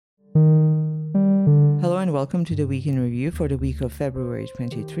Hello and welcome to the Week in Review for the week of February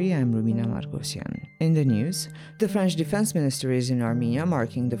 23. I'm Rumina Margosian. In the news, the French Defense Minister is in Armenia,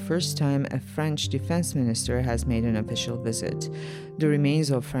 marking the first time a French Defense Minister has made an official visit. The remains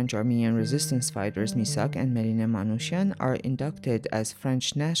of French-Armenian Resistance fighters Missak and Melinee Manouchian are inducted as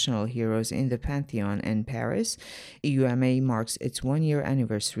French national heroes in the Pantheon in Paris. EUMA marks its one-year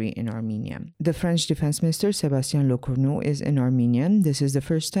anniversary in Armenia. The French Defense Minister Sebastien Lecornu is in Armenia. This is the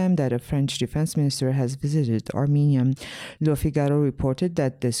first time that a French Defense Minister has visited Armenia. Le Figaro reported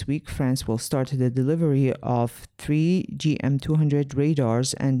that this week France will start the delivery of 3 GM200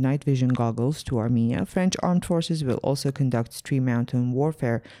 radars and night vision goggles to Armenia. French armed forces will also conduct 3 mountain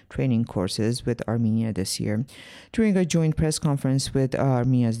warfare training courses with Armenia this year. During a joint press conference with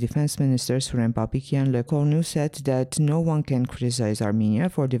Armenia's Defense Minister Lecornu said that no one can criticize Armenia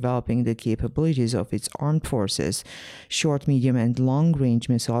for developing the capabilities of its armed forces. Short, medium, and long-range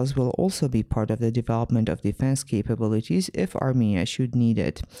missiles will also be part of the development of defense capabilities if Armenia should need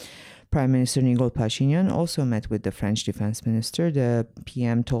it. Prime Minister Nikol Pashinyan also met with the French Defense Minister. The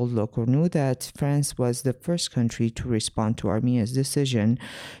PM told Lecornu that France was the first country to respond to Armenia's decision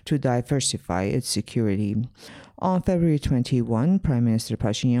to diversify its security. On February 21, Prime Minister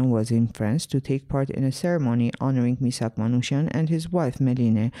Pashinyan was in France to take part in a ceremony honoring Missak Manouchian and his wife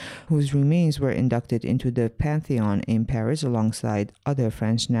Melinee, whose remains were inducted into the Pantheon in Paris alongside other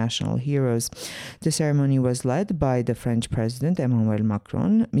French national heroes. The ceremony was led by the French President Emmanuel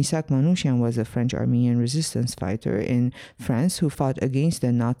Macron. Missak Manouchian was a French-Armenian Resistance fighter in France who fought against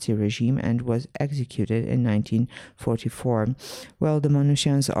the Nazi regime and was executed in 1944. Well, the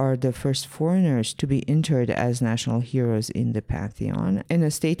Manouchians are the first foreigners to be interred as national heroes in the Pantheon. In a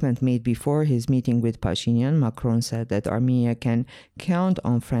statement made before his meeting with Pashinyan, Macron said that Armenia can count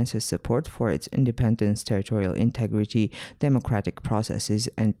on France's support for its independence, territorial integrity, democratic processes,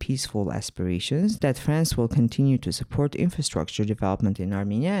 and peaceful aspirations, that France will continue to support infrastructure development in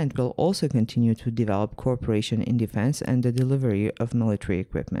Armenia and will also continue to develop cooperation in defense and the delivery of military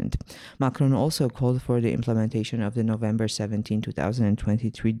equipment. Macron also called for the implementation of the November 17,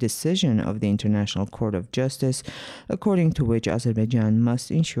 2023 decision of the International Court of Justice, according to which Azerbaijan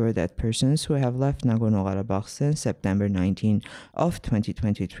must ensure that persons who have left Nagorno-Karabakh since September 19 of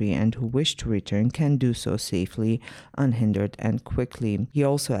 2023 and who wish to return can do so safely, unhindered, and quickly. He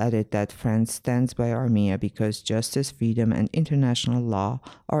also added that France stands by Armenia because justice, freedom, and international law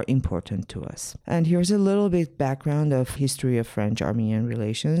are important to us. And here's a little bit background of history of French-Armenian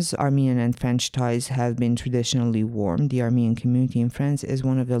relations. Armenian and French ties have been traditionally warm. The Armenian community in France is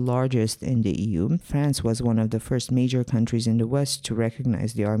one of the largest in the EU. France was one of the first major countries in the West to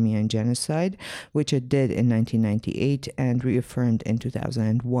recognize the Armenian genocide, which it did in 1998 and reaffirmed in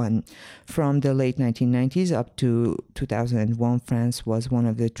 2001. From the late 1990s up to 2001, France was one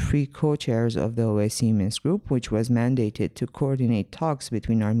of the 3 co-chairs of the OSCE Minsk Group, which was mandated to coordinate talks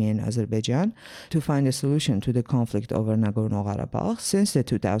between Armenia and Azerbaijan to find a solution to the conflict over Nagorno-Karabakh. Since the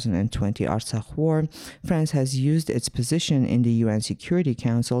 2020 Artsakh war, France has used its position in the UN Security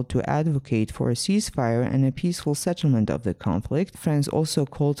Council to advocate for a ceasefire and a peaceful settlement of the conflict. France also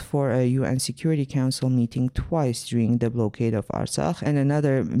called for a UN Security Council meeting twice during the blockade of Artsakh, and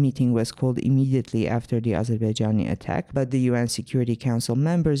another meeting was called immediately after the Azerbaijani attack, but the UN Security Council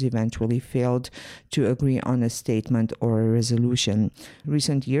members eventually failed to agree on a statement or a resolution.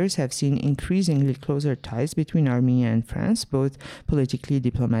 Recent years have seen increasingly closer ties between Armenia and France, both politically,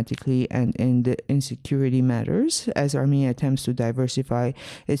 diplomatically, and in security matters. As Armenia attempts to diversify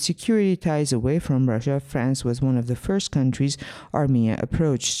its security ties away from Russia, France was one of the first countries Armenia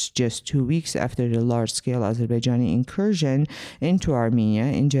approached. Just 2 weeks after the large-scale Azerbaijani incursion into Armenia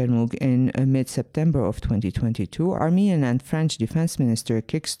in Jermuk in mid-September of 2022, Armenian and French Defense Minister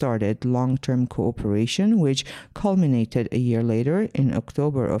kick-started long-term cooperation, which culminated a year later in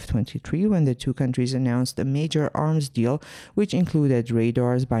October of 2023 when the 2 countries announced a major arms deal, which included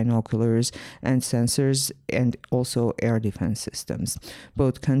radars, binoculars, and sensors, and also air defense systems.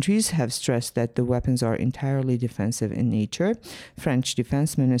 Both countries have stressed that the weapons are entirely defensive in nature. French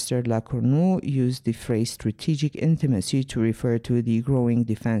Defense Minister Lecornu used the phrase strategic intimacy to refer to the growing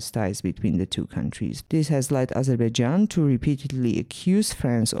defense ties between the 2 countries. This has led Azerbaijan to repeatedly accuse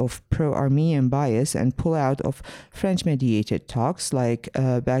France of pro-Armenian bias and pull out of French-mediated talks, like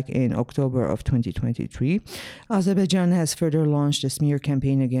back in October of 2023. Azerbaijan has further launched a smear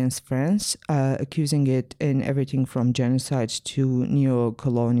campaign against France, accusing it in everything from genocide to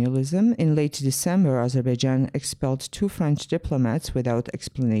neo-colonialism. In late December, Azerbaijan Azerbaijan expelled 2 French diplomats without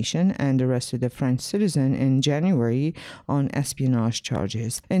explanation and arrested a French citizen in January on espionage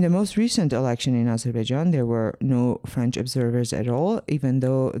charges. In the most recent election in Azerbaijan, there were no French observers at all, even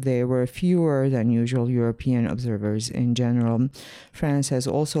though there were fewer than usual European observers in general. France has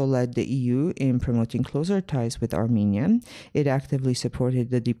also led the EU in promoting closer ties with Armenia. It actively supported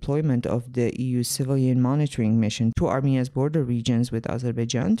the deployment of the EU civilian monitoring mission to Armenia's border regions with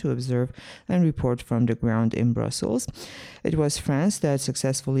Azerbaijan to observe and report from the ground in Brussels. It was France that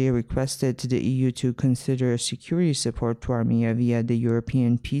successfully requested the EU to consider security support to Armenia via the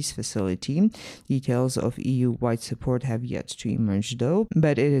European Peace Facility. Details of EU-wide support have yet to emerge, though,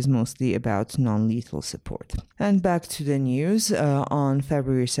 but it is mostly about non-lethal support. And back to the news. On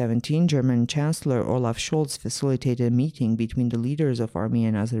February 17, German Chancellor Olaf Scholz facilitated a meeting between the leaders of Armenia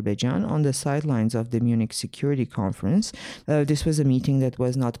and Azerbaijan on the sidelines of the Munich Security Conference. This was a meeting that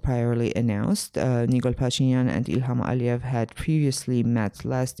was not priorly announced. Nikol Pashinyan and Ilham Aliyev had previously met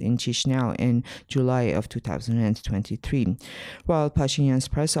last in Chisinau in July of 2023. While Pashinyan's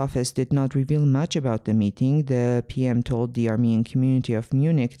press office did not reveal much about the meeting, the PM told the Armenian community of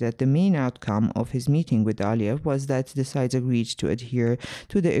Munich that the main outcome of his meeting with Aliyev was that the sides agreed to adhere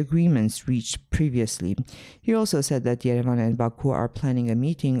to the agreements reached previously. He also said that Yerevan and Baku are planning a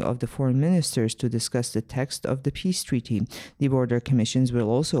meeting of the foreign ministers to discuss the text of the peace treaty. The border commissions will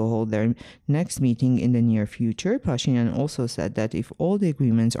also hold their next meeting in the near future. Pashinyan also said that if all the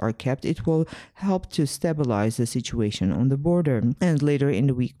agreements are kept, it will help to stabilize the situation on the border. And later in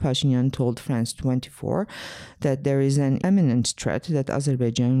the week, Pashinyan told France 24 that there is an imminent threat that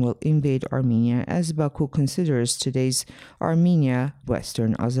Azerbaijan will invade Armenia, as Baku considers today's Armenia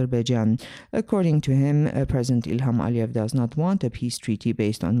Western Azerbaijan. According to him, President Ilham Aliyev does not want a peace treaty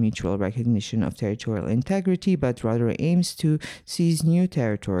based on mutual recognition of territorial integrity, but rather aims to seize new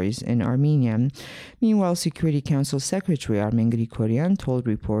territories in Armenia. Meanwhile, Security Council Secretary Armen Grigoryan told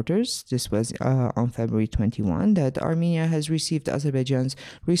reporters, this was on February 21, that Armenia has received Azerbaijan's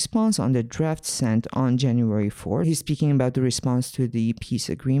response on the draft sent on January 4. He's speaking about the response to the peace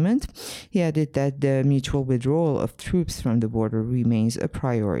agreement. He added that the mutual withdrawal of troops from the border remains a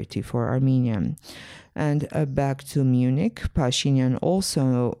priority for Armenia. And back to Munich, Pashinyan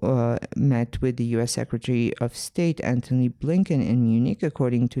also met with the U.S. Secretary of State Antony Blinken in Munich.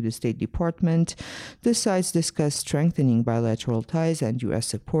 According to the State Department, the sides discussed strengthening bilateral ties and U.S.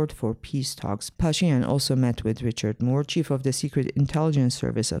 support for peace talks. Pashinyan also met with Richard Moore, Chief of the Secret Intelligence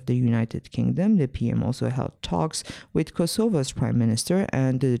Service of the United Kingdom. The PM also held talks with Kosovo's Prime Minister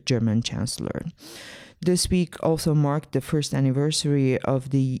and the German Chancellor. This week also marked the first anniversary of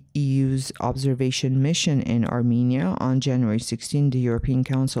the EU's observation mission in Armenia. On January 16, the European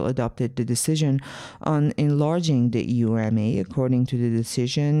Council adopted the decision on enlarging the EUMA. According to the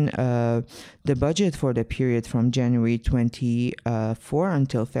decision, the budget for the period from January 24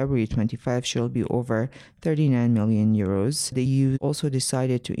 until February 25 shall be over 39 million euros. The EU also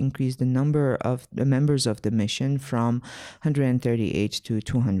decided to increase the number of the members of the mission from 138 to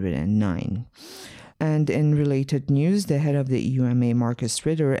 209. And in related news, the head of the EUMA, Marcus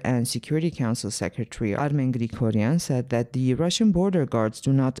Ritter, and Security Council Secretary Armen Grigoryan said that the Russian border guards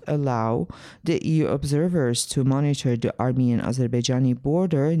do not allow the EU observers to monitor the Armenian-Azerbaijani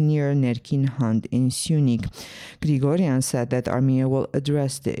border near Nerkin-Hand in Syunik. Grigoryan said that Armenia will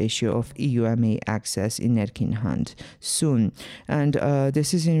address the issue of EUMA access in Nerkin-Hand soon. And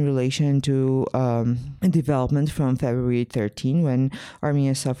this is in relation to a development from February 13, when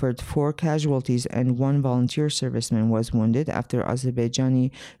Armenia suffered 4 casualties and 1 volunteer serviceman was wounded after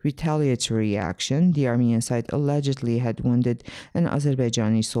Azerbaijani retaliatory action. The Armenian side allegedly had wounded an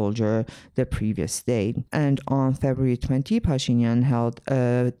Azerbaijani soldier the previous day. And on February 20, Pashinyan held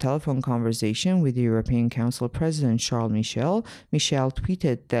a telephone conversation with the European Council President Charles Michel. Michel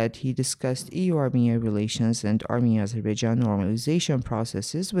tweeted that he discussed EU-Armenia relations and Armenia-Azerbaijan normalization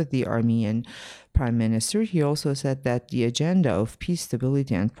processes with the Armenian Prime Minister. He also said that the agenda of peace,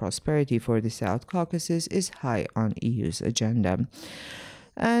 stability, and prosperity for the South Caucasus is high on EU's agenda.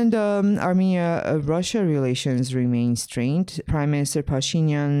 And Armenia-Russia relations remain strained. Prime Minister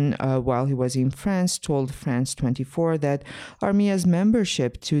Pashinyan, while he was in France, told France 24 that Armenia's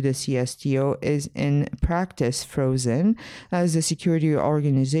membership to the CSTO is in practice frozen, as the security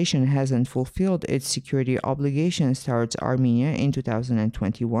organization hasn't fulfilled its security obligations towards Armenia in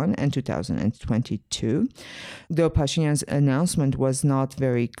 2021 and 2022. Though Pashinyan's announcement was not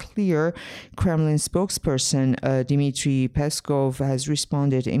very clear, Kremlin spokesperson Dmitry Peskov has responded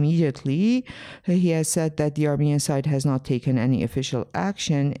responded immediately. He has said that the Armenian side has not taken any official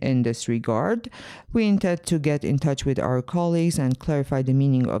action in this regard. We intend to get in touch with our colleagues and clarify the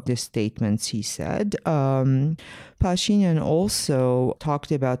meaning of the statements, he said. Pashinyan also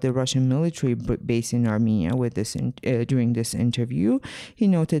talked about the Russian military base in Armenia during this interview. He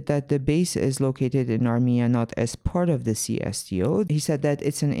noted that the base is located in Armenia not as part of the CSTO. He said that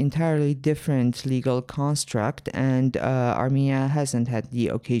it's an entirely different legal construct and Armenia hasn't had the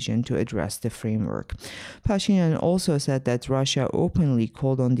occasion to address the framework. Pashinyan also said that Russia openly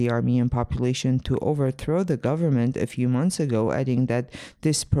called on the Armenian population to overthrow the government a few months ago, adding that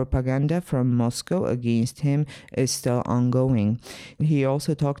this propaganda from Moscow against him is still ongoing. He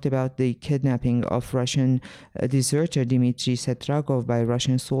also talked about the kidnapping of Russian deserter Dmitry Setragov by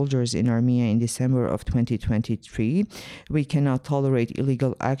Russian soldiers in Armenia in December of 2023. We cannot tolerate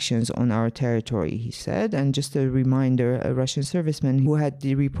illegal actions on our territory, he said. And just a reminder, a Russian serviceman who had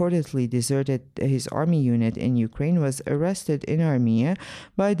reportedly deserted his army unit in Ukraine was arrested in Armenia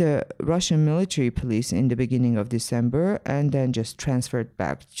by the Russian military police in the beginning of December and then just transferred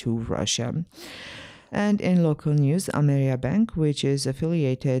back to Russia. And in local news, Ameria Bank, which is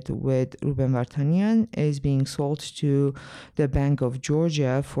affiliated with Ruben Vartanian, is being sold to the Bank of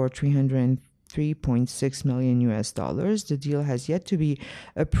Georgia for $303.6 million. The deal has yet to be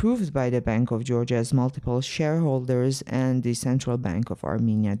approved by the Bank of Georgia's multiple shareholders and the Central Bank of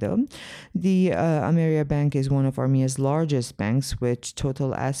Armenia, though. The Ameria Bank is one of Armenia's largest banks with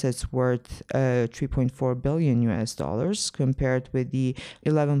total assets worth $3.4 billion compared with the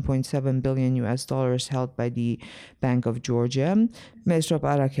 $11.7 billion held by the Bank of Georgia. Mesrop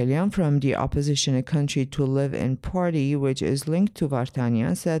Arakelian from the opposition A Country to Live In party, which is linked to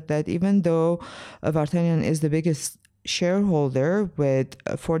Vartanian, said that even though Vartanian is the biggest shareholder with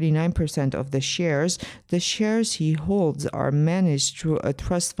 49% of the shares he holds are managed through a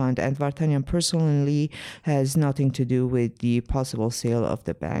trust fund, and Vartanian personally has nothing to do with the possible sale of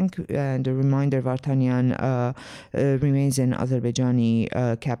the bank. And a reminder, Vartanian remains in Azerbaijani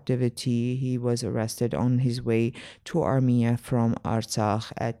captivity. He was arrested on his way to Armenia from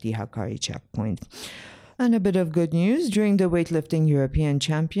Artsakh at the Hakkari checkpoint. And a bit of good news. During the weightlifting European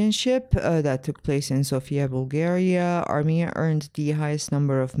Championship that took place in Sofia, Bulgaria, Armenia earned the highest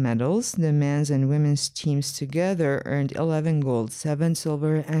number of medals. The men's and women's teams together earned 11 gold, 7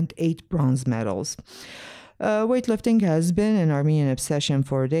 silver, and 8 bronze medals. Weightlifting has been an Armenian obsession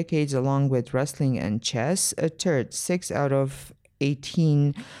for decades, along with wrestling and chess. A third, 6 out of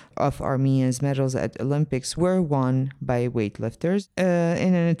 18 of Armenia's medals at Olympics were won by weightlifters.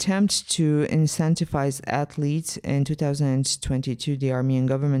 In an attempt to incentivize athletes, in 2022, the Armenian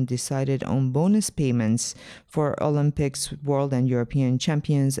government decided on bonus payments for Olympics, world and European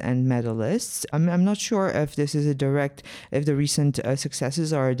champions and medalists. I'm not sure if this is if the recent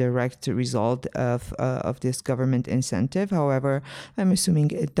successes are a direct result of this government incentive. However, I'm assuming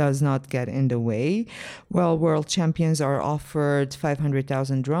it does not get in the way. Well, world champions are offered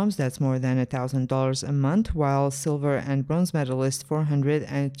 500,000 drums, that's more than $1,000 a month, while silver and bronze medalists 400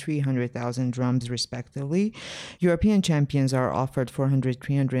 and 300,000 drums respectively. European champions are offered 400,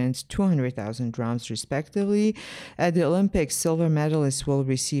 300, and 200,000 drums respectively. At the Olympics, silver medalists will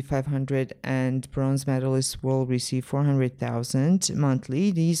receive 500 and bronze medalists will receive 400,000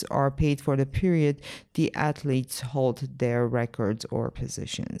 monthly. These are paid for the period the athletes hold their records or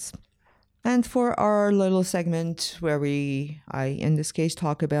positions. And for our little segment where I in this case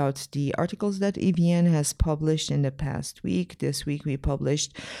talk about the articles that EVN has published in the past week. This week we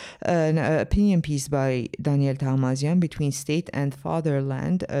published an opinion piece by Daniel Tahmazian, Between State and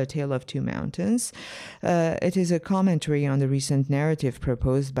Fatherland, A Tale of Two Mountains. It is a commentary on the recent narrative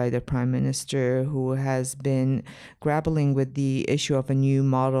proposed by the Prime Minister, who has been grappling with the issue of a new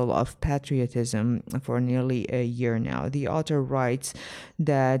model of patriotism for nearly a year now. The author writes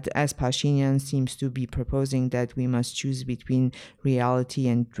that as Pashinyan seems to be proposing that we must choose between reality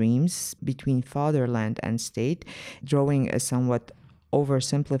and dreams, between fatherland and state, drawing a somewhat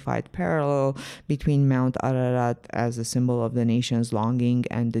oversimplified parallel between Mount Ararat as a symbol of the nation's longing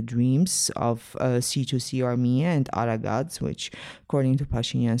and the dreams of C2C Armenia, and Aragads, which according to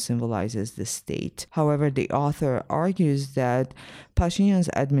Pashinyan symbolizes the state. However, the author argues that Pashinyan's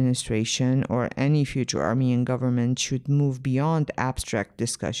administration or any future Armenian government should move beyond abstract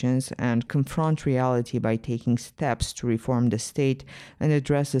discussions and confront reality by taking steps to reform the state and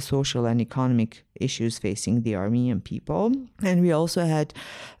address the social and economic issues facing the Armenian people. And we also had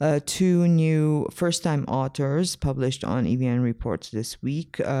 2 new first-time authors published on EVN Reports this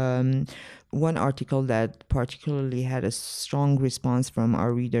week. one article that particularly had a strong response from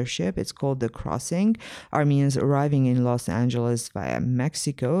our readership. It's called The Crossing, Armenians Arriving in Los Angeles via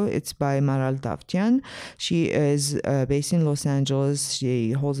Mexico. It's by Maral Davtyan. She is based in Los Angeles.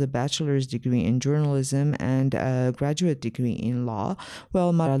 She holds a bachelor's degree in journalism and a graduate degree in law.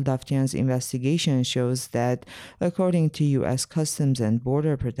 Well, Maral Davtyan's investigation shows that according to U.S. Customs and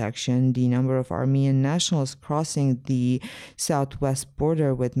Border Protection, the number of Armenian nationals crossing the southwest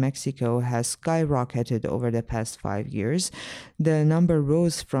border with Mexico has skyrocketed over the past 5 years. The number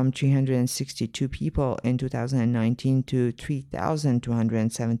rose from 362 people in 2019 to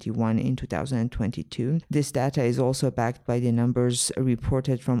 3,271 in 2022. This data is also backed by the numbers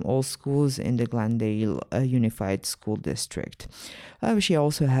reported from all schools in the Glendale Unified School District. She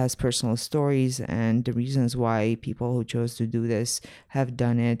also has personal stories and the reasons why people who chose to do this have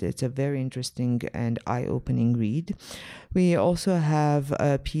done it. It's a very interesting and eye-opening read. We also have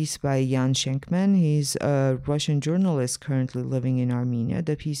a piece by Jan Shenkman. He's a Russian journalist currently living in Armenia.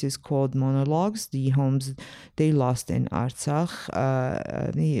 The piece is called Monologues, the Homes They Lost in Artsakh.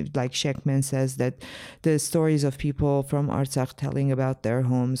 Like Shenkman says, that the stories of people from Artsakh telling about their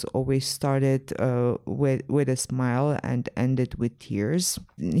homes always started with a smile and ended with tears.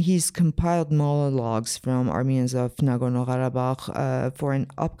 He's compiled monologues from Armenians of Nagorno-Karabakh for an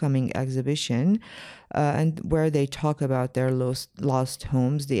upcoming exhibition, and where they talk about their lost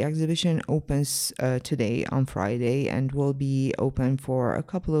homes. The exhibition opens today on Friday and will be open for a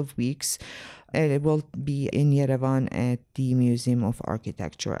couple of weeks. And it will be in Yerevan at the Museum of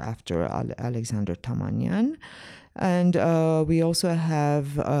Architecture after Alexander Tamanyan. And we also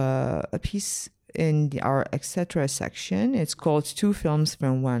have a piece in our etc. section. It's called Two Films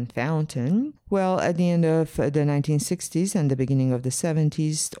from One Fountain. Well, at the end of the 1960s and the beginning of the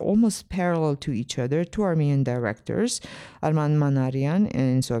 70s, almost parallel to each other, two Armenian directors, Arman Manarian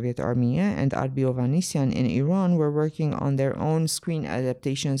in Soviet Armenia and Arbi Ovanesyan in Iran, were working on their own screen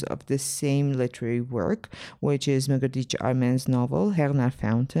adaptations of the same literary work, which is Megerdich Armen's novel, Hernar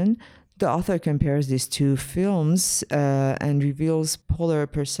Fountain. The author compares these two films and reveals polar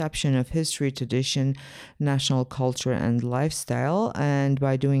perception of history, tradition, national culture, and lifestyle. And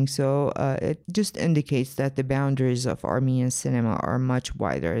by doing so, it just indicates that the boundaries of Armenian cinema are much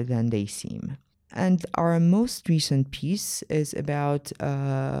wider than they seem. And our most recent piece is about,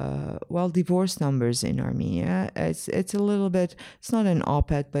 divorce numbers in Armenia. It's a little bit, it's not an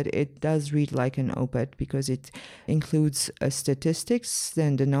op-ed, but it does read like an op-ed because it includes statistics.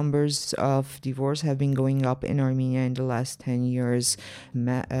 Then the numbers of divorce have been going up in Armenia in the last 10 years.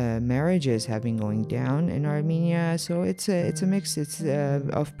 Marriages have been going down in Armenia. So it's a mix. It's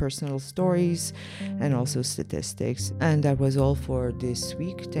of personal stories and also statistics. And that was all for this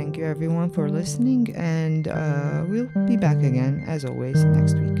week. Thank you everyone for listening. And we'll be back again, as always,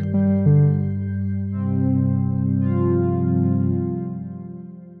 next week.